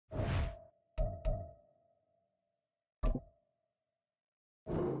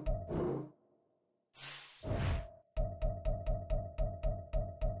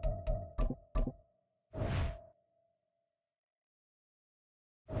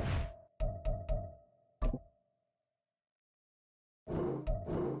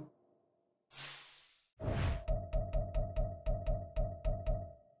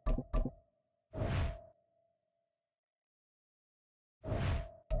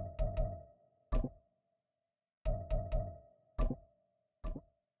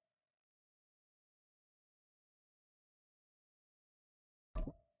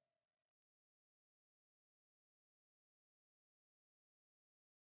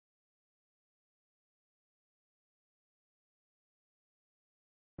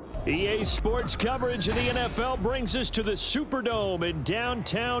EA Sports coverage of the NFL brings us to the Superdome in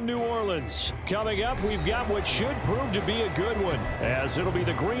downtown New Orleans. Coming up, we've got what should prove to be a good one, as it'll be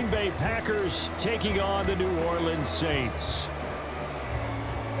the Green Bay Packers taking on the New Orleans Saints.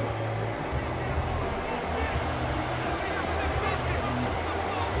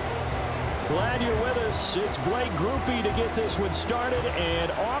 Glad you're with us. It's Blake Groupie to get this one started, and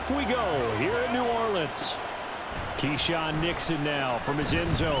off we go here in New Orleans. Keyshawn Nixon now from his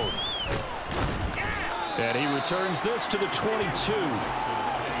end zone. And he returns this to the 22.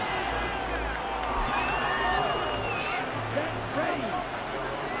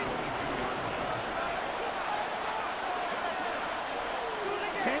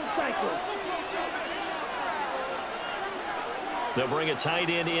 They'll bring a tight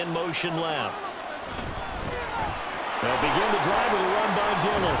end in motion left. They'll begin the drive with a run by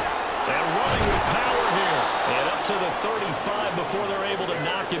Dillon. And running with power here. And up to the 35 before they're able to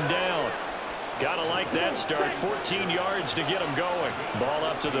knock him down. Gotta like that start. 14 yards to get him going. Ball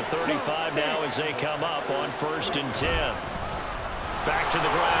up to the 35 now as they come up on 1st and 10. Back to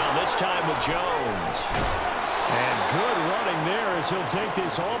the ground, this time with Jones. And good running there as he'll take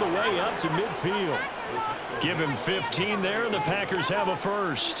this all the way up to midfield. Give him 15 there, and the Packers have a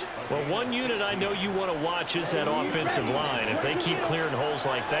first. Well, one unit I know you want to watch is that offensive line. If they keep clearing holes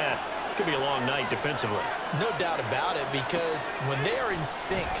like that, it could be a long night defensively. No doubt about it, because when they are in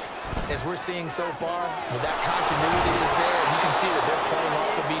sync, as we're seeing so far, when that continuity is there, and you can see that they're playing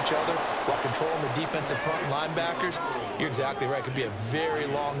off of each other while controlling the defensive front linebackers, you're exactly right. It could be a very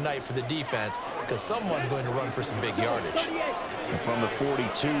long night for the defense because someone's going to run for some big yardage. And from the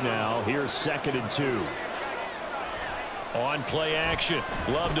 42 now, here's 2nd and 2. On play action,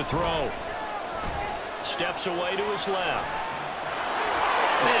 Love to throw. Steps away to his left.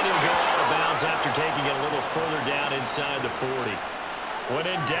 And he'll go out of bounds after taking it a little further down inside the 40. When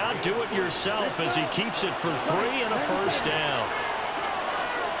in doubt, do it yourself as he keeps it for 3 and a first down.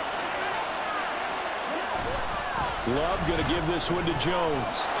 Love going to give this one to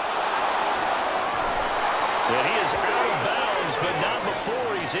Jones. And he is out of bounds, but not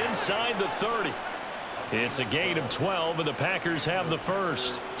before he's inside the 30. It's a gain of 12, and the Packers have the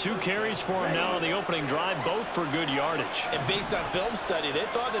first. 2 carries for him now on the opening drive, both for good yardage. And based on film study, they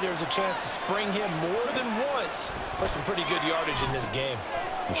thought that there was a chance to spring him more than once for some pretty good yardage in this game.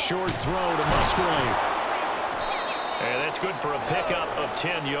 A short throw to Musgrave. And that's good for a pickup of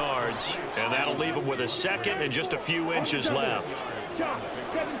 10 yards. And that'll leave him with a second and just a few inches left.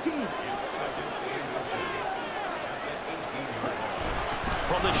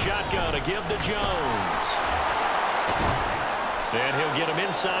 From the shotgun, a give to Jones. And he'll get him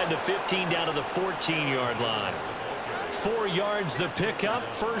inside the 15 down to the 14-yard line. 4 yards the pickup,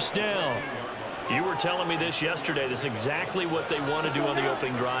 first down. You were telling me this yesterday. This is exactly what they want to do on the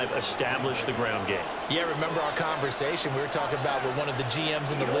opening drive, establish the ground game. Yeah, remember our conversation? We were talking about what one of the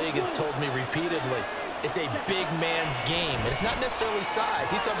GMs in the league has told me repeatedly. It's a big man's game. And it's not necessarily size.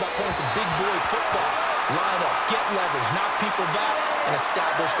 He's talking about playing some big boy football. Line up, get leverage, knock people back, and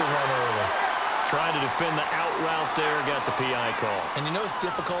establish the run early. Trying to defend the out route there, got the PI call. And you know what's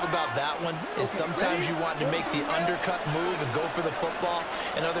difficult about that one is sometimes you want to make the undercut move and go for the football,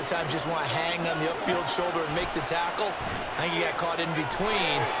 and other times just want to hang on the upfield shoulder and make the tackle. I think he got caught in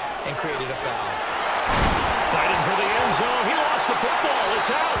between and created a foul. Fighting for the end zone. He lost the football.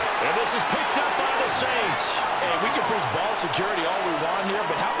 It's out. And this is picked up by the Saints. Hey, we can preach ball security all we want here,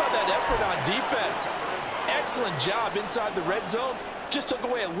 but how about that effort on defense? Excellent job inside the red zone. Just took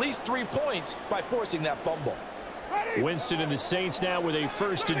away at least 3 points by forcing that fumble. Winston and the Saints now with a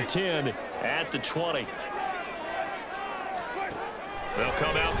 1st and 10 at the 20. They'll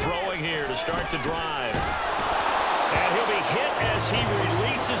come out throwing here to start the drive. And he'll be hit as he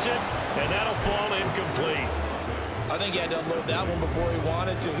releases it, and that'll fall incomplete. I think he had to unload that one before he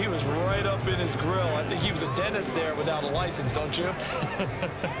wanted to. He was right up in his grill. I think he was a dentist there without a license, don't you?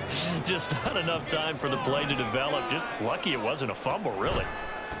 Just not enough time for the play to develop. Just lucky it wasn't a fumble, really.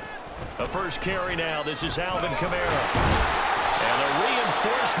 A first carry now. This is Alvin Kamara. And the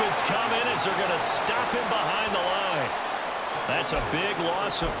reinforcements come in as they're going to stop him behind the line. That's a big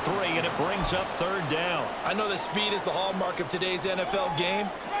loss of 3, and it brings up 3rd down. I know that speed is the hallmark of today's NFL game,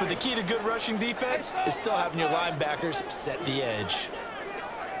 but the key to good rushing defense is still having your linebackers set the edge.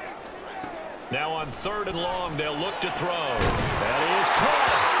 Now on 3rd and long, they'll look to throw. That is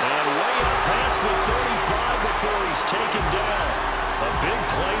caught. And way up past the 35 before he's taken down. A big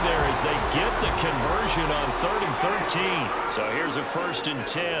play there as they get the conversion on 3rd and 13. So here's a 1st and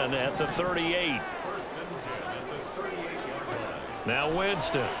 10 at the 38. Now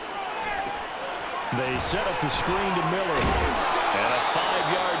Winston. They set up the screen to Miller. And a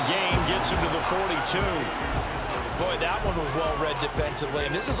 5-yard gain gets him to the 42. Boy, that one was well-read defensively.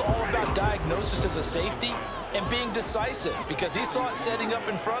 And this is all about diagnosis as a safety and being decisive, because he saw it setting up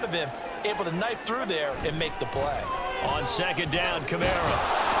in front of him, able to knife through there and make the play. On second down, Kamara.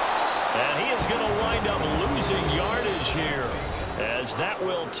 And he is going to wind up losing yardage here, as that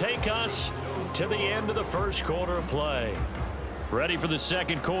will take us to the end of the first quarter of play. Ready for the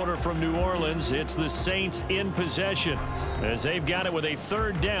second quarter from New Orleans. It's the Saints in possession, as they've got it with a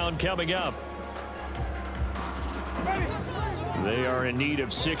third down coming up. They are in need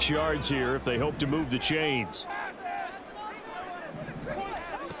of 6 yards here if they hope to move the chains.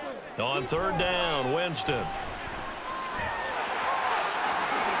 On third down, Winston.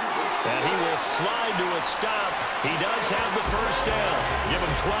 And he will slide to a stop. He does have the first down. Give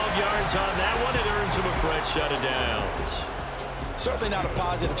him 12 yards on that one. It earns him a fresh set of downs. Certainly not a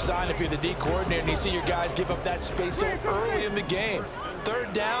positive sign if you're the D coordinator and you see your guys give up that space so early in the game.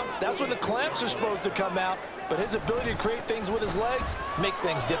 Third down, that's when the clamps are supposed to come out, but his ability to create things with his legs makes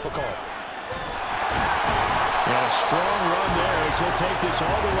things difficult. And a strong run there as he'll take this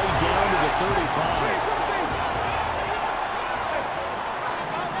all the way down to the 35.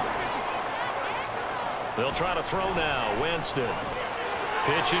 They'll try to throw now. Winston.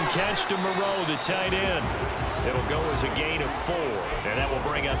 Pitch and catch to Moreau, the tight end. It'll go as a gain of 4, and that will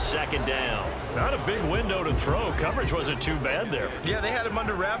bring up second down. Not a big window to throw. Coverage wasn't too bad there. Yeah, they had him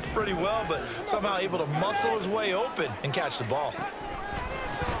under wraps pretty well, but somehow able to muscle his way open and catch the ball.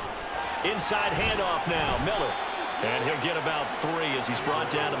 Inside handoff now, Miller. And he'll get about 3 as he's brought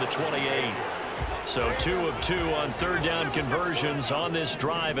down to the 28. So 2 of 2 on third down conversions on this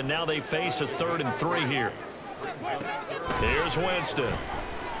drive, and now they face a 3rd and 3 here. Here's Winston.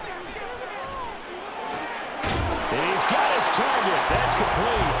 He's got his target. That's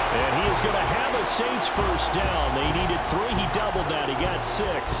complete. And he is going to have a Saints first down. They needed 3. He doubled that. He got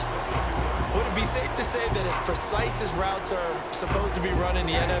 6. Would it be safe to say that as precise as routes are supposed to be run in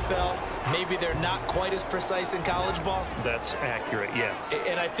the NFL, maybe they're not quite as precise in college ball? That's accurate, yeah.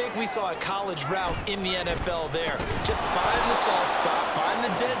 And I think we saw a college route in the NFL there. Just find the soft spot, find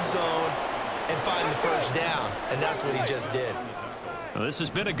the dead zone, and find the first down. And that's what he just did. Well, this has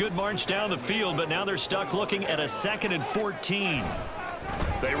been a good march down the field, but now they're stuck looking at a 2nd and 14.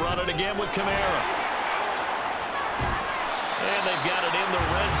 They run it again with Kamara. And they've got it in the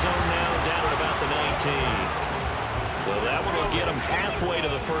red zone now, down at about the 19. So that one will get them halfway to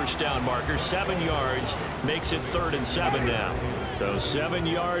the first down marker. 7 yards makes it 3rd and 7 now. So 7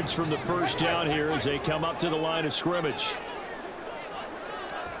 yards from the first down here as they come up to the line of scrimmage.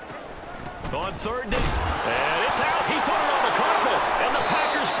 On third down, and it's out. He put it on the carpet, and the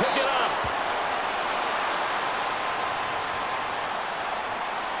Packers pick it up.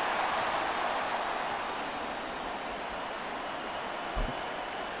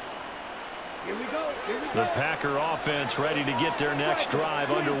 Here we go. The Packer offense ready to get their next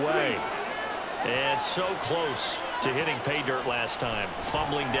drive underway. And so close to hitting pay dirt last time,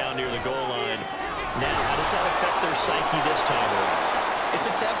 fumbling down near the goal line. Now, how does that affect their psyche this time around? It's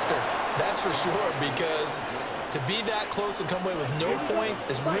a tester, that's for sure, because to be that close and come away with no points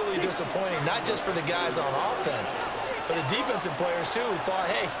is really disappointing, not just for the guys on offense, but the defensive players, too, who thought,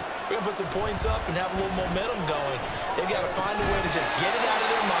 hey, we're going to put some points up and have a little momentum going. They've got to find a way to just get it out of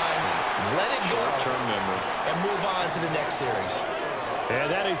their minds, let it go, short-term memory, and move on to the next series. And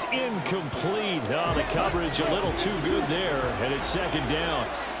that is incomplete. Oh, the coverage a little too good there, and it's second down.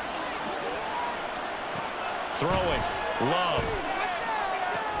 Throwing, Love.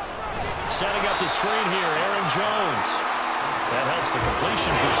 Setting up the screen here, Aaron Jones. That helps the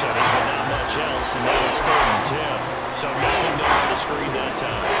completion percentage, but not much else, and now it's 3rd and 10. So nothing there on the screen that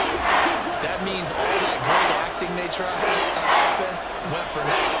time. That means all that great acting they tried on offense went for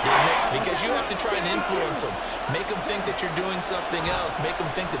naught, didn't it? Because you have to try and influence them. Make them think that you're doing something else. Make them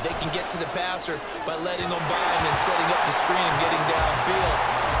think that they can get to the passer by letting them by and then setting up the screen and getting downfield.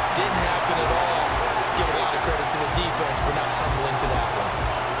 Didn't happen at all. Give a lot of credit to the defense for not tumbling to that one.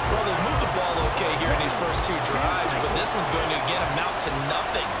 Well, they've moved the ball okay here in these first 2 drives, but this one's going to, again, amount to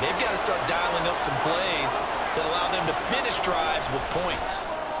nothing. They've got to start dialing up some plays that allow them to finish drives with points.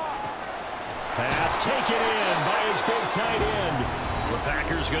 Pass taken in by his big tight end. The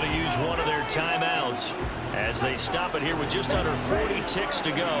Packers going to use one of their timeouts as they stop it here with just under 40 ticks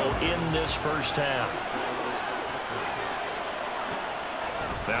to go in this first half.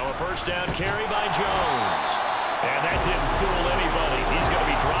 Now a first down carry by Jones. And that didn't fool anybody. He's going to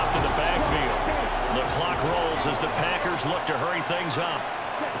be dropped in the backfield. The clock rolls as the Packers look to hurry things up.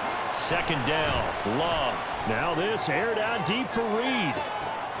 Second down, Love. Now this aired out deep for Reed.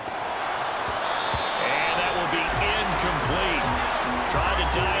 And that will be incomplete.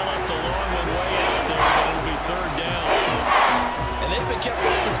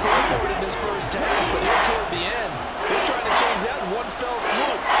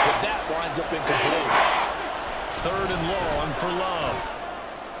 winds up incomplete. 3rd and long for Love.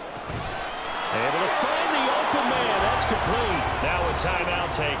 Able to find the open man. That's complete. Now a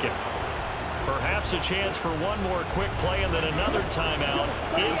timeout taken. Perhaps a chance for one more quick play and then another timeout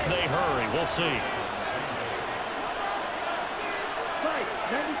if they hurry. We'll see.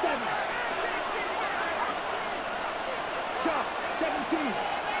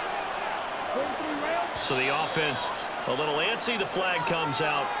 So the offense a little antsy. The flag comes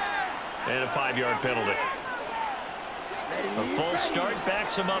out and a 5-yard penalty. A false start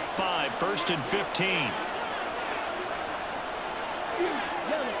backs him up 5. 1st and 15.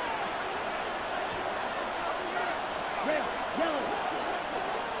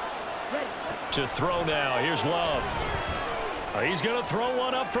 To throw now. Here's Love. He's going to throw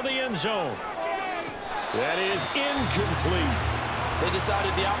one up for the end zone. That is incomplete. They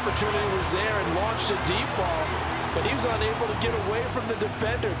decided the opportunity was there and launched a deep ball, but he was unable to get away from the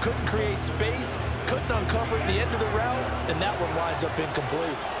defender. Couldn't create space, couldn't uncover the end of the route, and that one winds up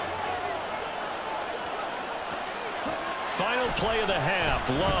incomplete. Final play of the half.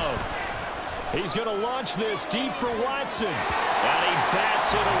 Love. He's going to launch this deep for Watson. And he bats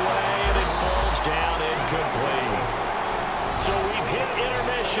it away, and it falls down incomplete. So we've hit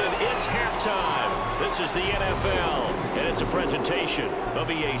intermission. It's halftime. This is the NFL, and it's a presentation of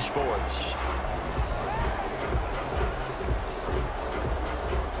EA Sports.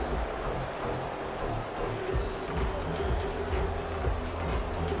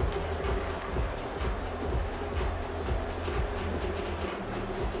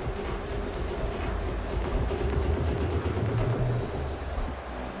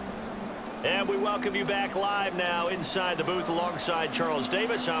 And we welcome you back live now inside the booth alongside Charles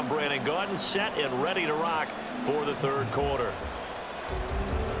Davis. I'm Brandon Gaudin, set and ready to rock for the 3rd quarter.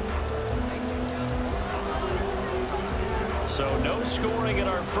 So no scoring in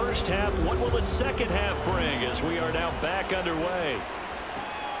our first half. What will the second half bring as we are now back underway?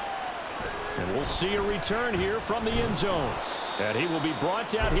 And we'll see a return here from the end zone. And he will be brought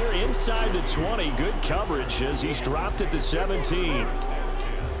down here inside the 20. Good coverage as he's dropped at the 17.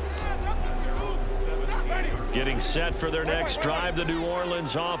 Getting set for their next drive, the New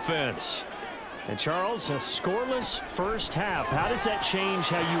Orleans offense. And Charles, a scoreless first half. How does that change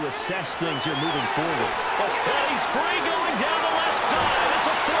how you assess things here moving forward? And he's free going down the left side. It's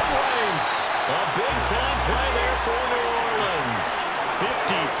a foot race. A big-time play there for New Orleans.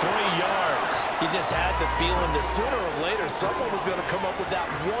 53 yards. You just had the feeling that sooner or later someone was going to come up with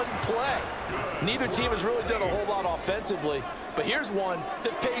that one play. Neither team has really done a whole lot offensively, but here's one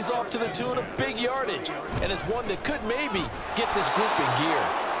that pays off to the tune of big yardage, and it's one that could maybe get this group in gear.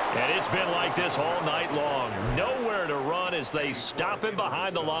 And it's been like this all night long. Nowhere to run as they stop him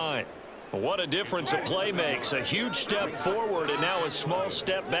behind the line. What a difference a play makes. A huge step forward and now a small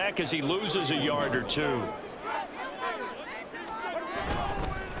step back as he loses a yard or two.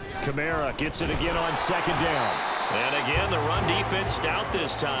 Kamara gets it again on 2nd down. And again, the run defense stout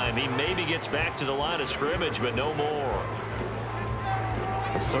this time. He maybe gets back to the line of scrimmage, but no more.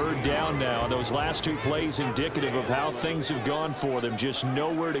 3rd down now. Those last 2 plays indicative of how things have gone for them. Just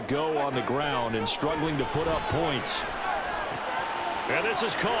nowhere to go on the ground and struggling to put up points. And this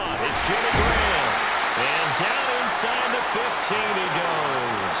is caught. It's Jimmy Graham. And down inside the 15 he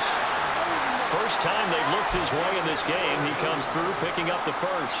goes. First time they've looked his way in this game. He comes through picking up the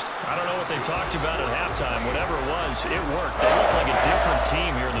first. I don't know what they talked about at halftime. Whatever it was, it worked. They look like a different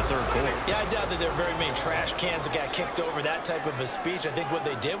team here in the 3rd quarter. Yeah, I doubt that there are very many trash cans that got kicked over, that type of a speech. I think what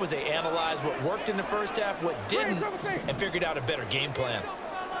they did was they analyzed what worked in the first half, what didn't, and figured out a better game plan.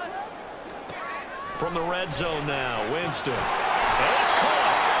 From the red zone now, Winston. And it's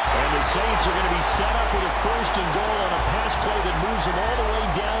caught. And the Saints are going to be set up with a 1st and goal on a pass play that moves them all the way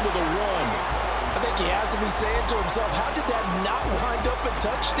down to the 1. I think he has to be saying to himself, how did that not wind up a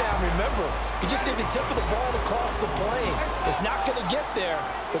touchdown? Remember, he just did the tip of the ball across the plane. It's not going to get there,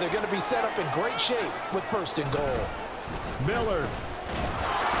 but they're going to be set up in great shape with 1st and goal. Miller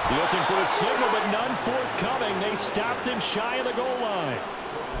looking for a signal, but none forthcoming. They stopped him shy of the goal line.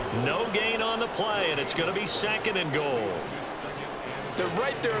 No gain on the play, and it's going to be 2nd and goal. They're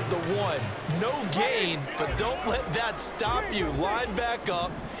right there at the 1. No gain, but don't let that stop you. Line back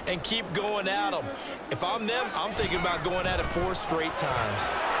up and keep going at them. If I'm them, I'm thinking about going at it 4 straight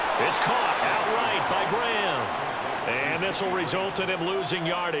times. It's caught outright by Graham. And this will result in him losing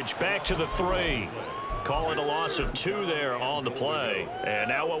yardage back to the 3. Call it a loss of 2 there on the play. And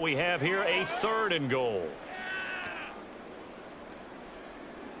now what we have here, a 3rd and goal.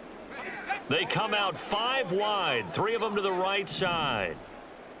 They come out 5 wide, 3 of them to the right side.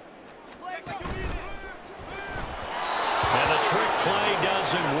 And the trick play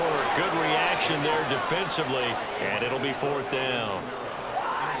doesn't work. Good reaction there defensively, and it'll be 4th down.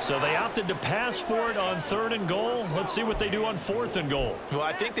 So they opted to pass for it on 3rd and goal. Let's see what they do on 4th and goal. Well,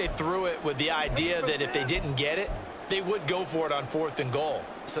 I think they threw it with the idea that if they didn't get it, they would go for it on 4th and goal.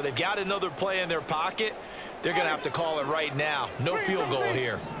 So they've got another play in their pocket. They're going to have to call it right now. No field goal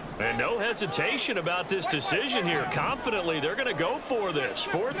here. And no hesitation about this decision here. Confidently, they're going to go for this.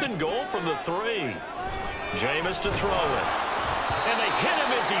 4th and goal from the 3. Jameis to throw it. And they hit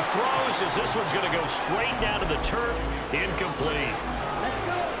him as he throws, as this one's going to go straight down to the turf. Incomplete.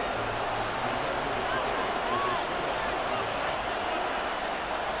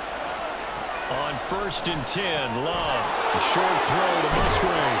 On 1st and 10, Love. A short throw to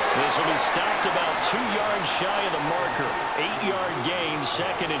Musgrave. This will be stopped about 2 yards shy of the marker. 8-yard gain,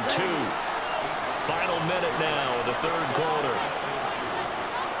 2nd and 2. Final minute now of the 3rd quarter.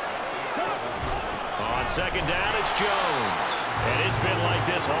 On 2nd down, it's Jones. And it's been like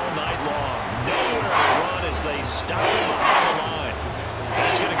this all night long. Nowhere to run as they stop him behind the line.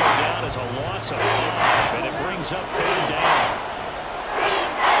 That's going to go down as a loss of 5, and it brings up 3rd down.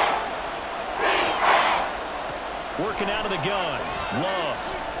 Working out of the gun, Love.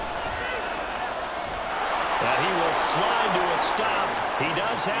 And he will slide to a stop. He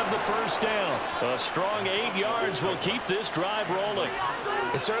does have the 1st down. A strong 8 yards will keep this drive rolling.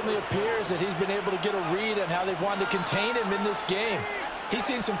 It certainly appears that he's been able to get a read on how they've wanted to contain him in this game. He's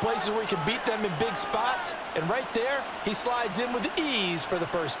seen some places where he can beat them in big spots, and right there, he slides in with ease for the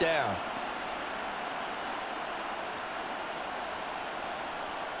 1st down.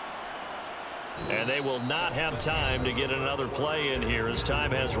 And they will not have time to get another play in here as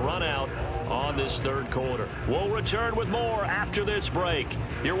time has run out on this 3rd quarter. We'll return with more after this break.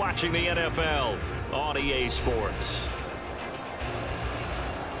 You're watching the NFL on EA Sports.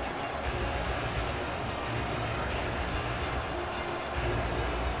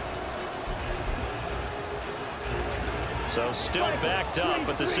 So still backed up,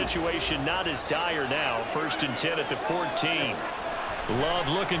 but the situation not as dire now. 1st and 10 at the 14. Love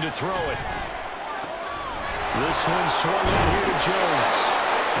looking to throw it. This one swung in here to Jones.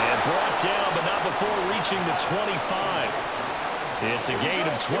 And brought down, but not before reaching the 25. It's a gain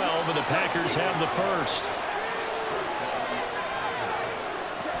of 12, and the Packers have the 1st.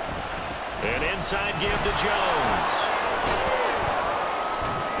 An inside give to Jones.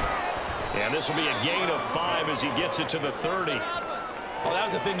 And this will be a gain of 5 as he gets it to the 30. Oh, that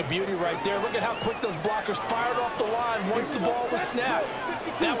was a thing of beauty right there. Look at how quick those blockers fired off the line once the ball was snapped.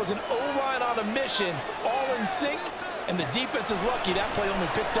 That was an O-line on a mission, all in sync, and the defense is lucky that play only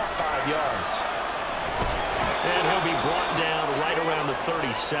picked up 5 yards. And he'll be brought down right around the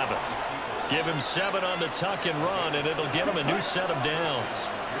 37. Give him 7 on the tuck and run, and it'll get him a new set of downs.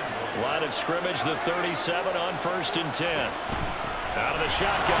 Line of scrimmage, the 37 on 1st and 10. Out of the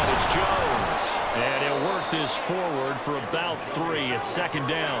shotgun, it's Jones. And he'll work this forward for about 3 at 2nd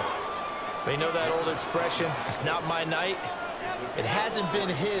down. They know that old expression, it's not my night. It hasn't been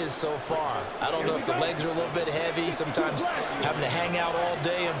his so far. I don't know if the legs are a little bit heavy. Sometimes having to hang out all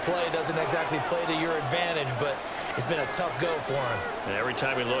day and play doesn't exactly play to your advantage, but it's been a tough go for him. And every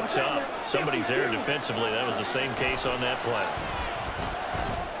time he looks up, somebody's there defensively. That was the same case on that play.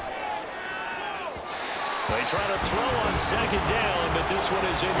 They try to throw on 2nd down, but this one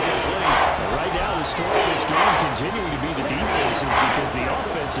is incomplete. Right now, the story of this game continuing to be the defenses because the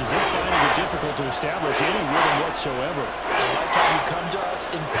offenses, they're finding it difficult to establish any rhythm whatsoever. I like how you come to us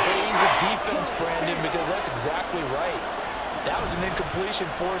in praise of defense, Brandon, because that's exactly right. That was an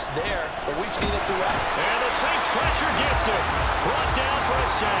incompletion force there, but we've seen it throughout. And the Saints pressure gets it. Brought down for a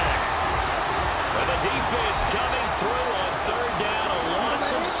sack. And the defense coming through on 3rd down. A loss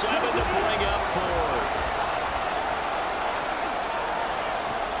of 7 to bring up 4.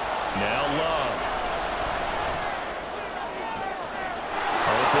 Now Love.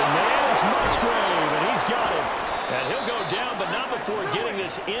 Open man is Musgrave, and he's got it. And he'll go down, but not before getting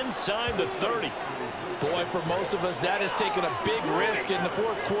this inside the 30. Boy, for most of us, that has taken a big risk in the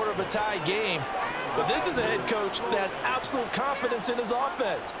 4th quarter of a tie game. But this is a head coach that has absolute confidence in his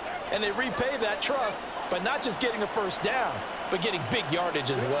offense. And they repay that trust by not just getting a 1st down, but getting big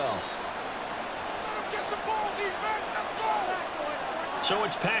yardage as well. So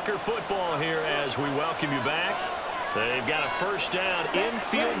it's Packer football here as we welcome you back. They've got a 1st down in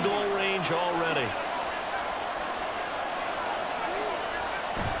field goal range already.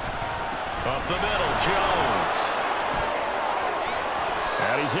 Up the middle, Jones.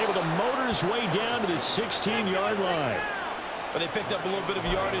 And he's able to motor his way down to the 16-yard line. But they picked up a little bit of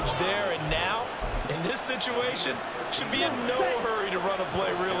yardage there, and now, in this situation, should be in no hurry to run a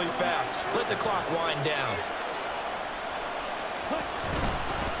play really fast. Let the clock wind down.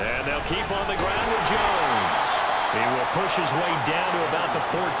 And they'll keep on the ground with Jones. He will push his way down to about the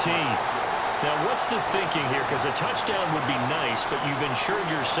 14. Now, what's the thinking here? Because a touchdown would be nice, but you've ensured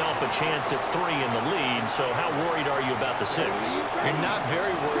yourself a chance at 3 in the lead, so how worried are you about the 6? You're not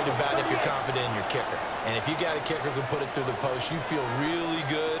very worried about if you're confident in your kicker. And if you got a kicker who can put it through the post, you feel really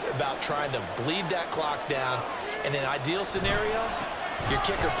good about trying to bleed that clock down. In an ideal scenario, your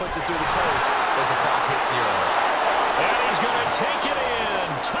kicker puts it through the post as the clock hits zeros. And he's going to take it in.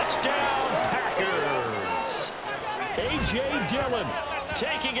 Touchdown, Packers. A.J. Dillon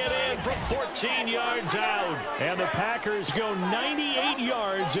taking it in from 14 yards out. And the Packers go 98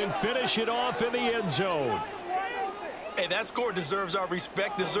 yards and finish it off in the end zone. Hey, that score deserves our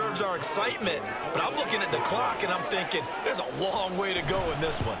respect, deserves our excitement. But I'm looking at the clock, and I'm thinking there's a long way to go in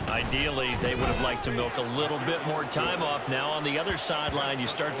this one. Ideally, they would have liked to milk a little bit more time off. Now, on the other sideline, you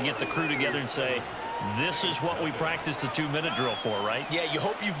start to get the crew together and say, this is what we practiced the 2-minute drill for, right? Yeah, you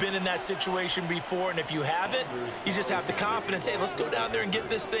hope you've been in that situation before, and if you haven't, you just have the confidence, hey, let's go down there and get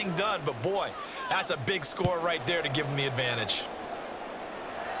this thing done. But, boy, that's a big score right there to give them the advantage.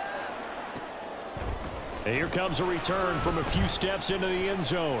 And here comes a return from a few steps into the end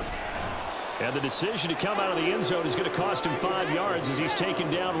zone. And the decision to come out of the end zone is going to cost him 5 yards as he's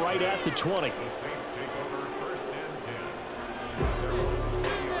taken down right at the 20.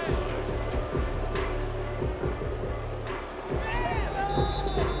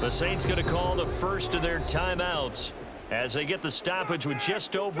 The Saints going to call the first of their timeouts as they get the stoppage with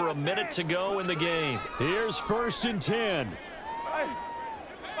just over a minute to go in the game. Here's 1st and 10.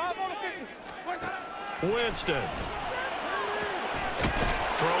 Winston.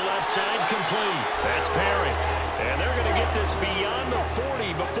 Throw left side complete. That's Perry. And they're going to get this beyond the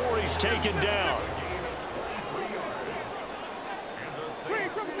 40 before he's taken down.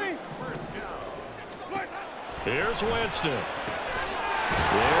 Here's Winston.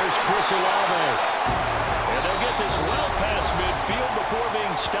 There's Chris Olave. And they'll get this well past midfield before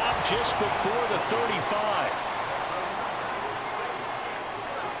being stopped just before the 35.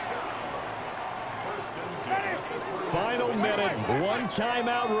 Final minute, 1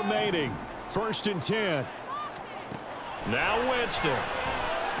 timeout remaining. 1st and 10. Now Winston.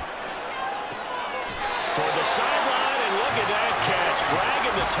 Toward the sideline, and look at that catch.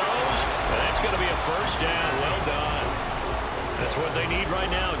 Dragging the toes, and that's going to be a 1st down. Well done. That's what they need right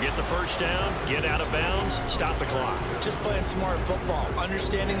now. Get the 1st down, get out of bounds, stop the clock. Just playing smart football,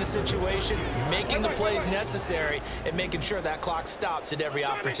 understanding the situation, making the plays necessary, and making sure that clock stops at every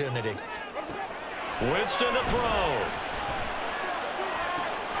opportunity. Winston to throw.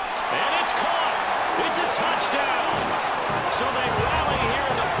 And it's caught. It's a touchdown. So they rally here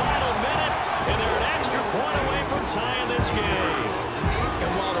in the final minute, and they're an extra point away from tying this game.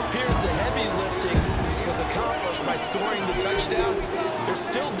 And while it appears the heavy lifting was accomplished by scoring the touchdown, they're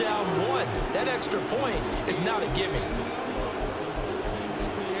still down 1. That extra point is not a gimme.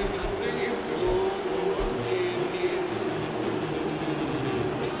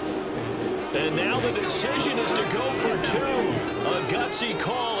 And now the decision is to go for 2. A gutsy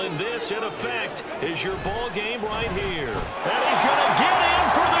call, and this, in effect, is your ball game right here. And he's going to get in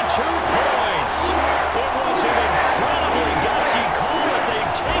for the 2 points. It was an incredibly gutsy call, but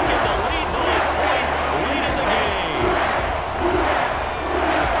they've taken the lead by a point late in the game.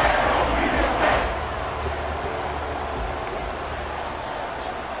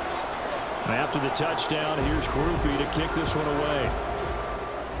 After the touchdown, here's Groupie to kick this one away.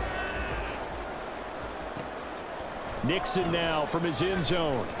 Nixon now from his end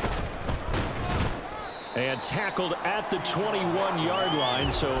zone. And tackled at the 21-yard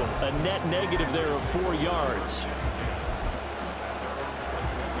line, so a net negative there of 4 yards.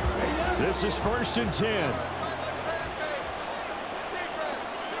 This is 1st and 10.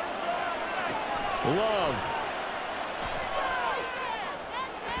 Love.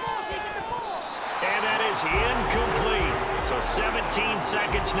 And that is incomplete. So 17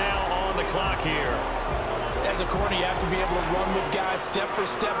 seconds now on the clock here. As a corner, you have to be able to run with guys step for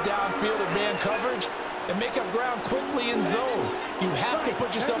step downfield in man coverage and make up ground quickly in zone. You have to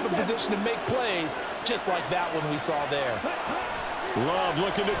put yourself in position to make plays, just like that one we saw there. Love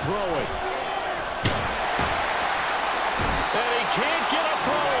looking to throw it. And he can't get a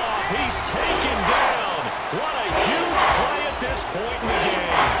throw off. He's taken down. What a huge play at this point in the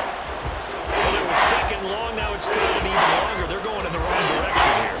game. Well, it was 2nd long. Now it's 3rd and even longer. They're going in the wrong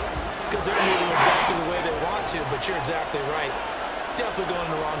direction here. Because they're moving exactly the way they want to, but you're exactly right. Definitely going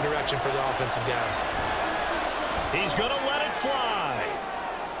in the wrong direction for the offensive guys. He's going to let it fly.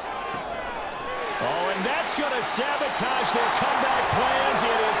 Oh, and that's going to sabotage their comeback plans.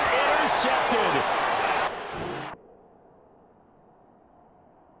 It is intercepted.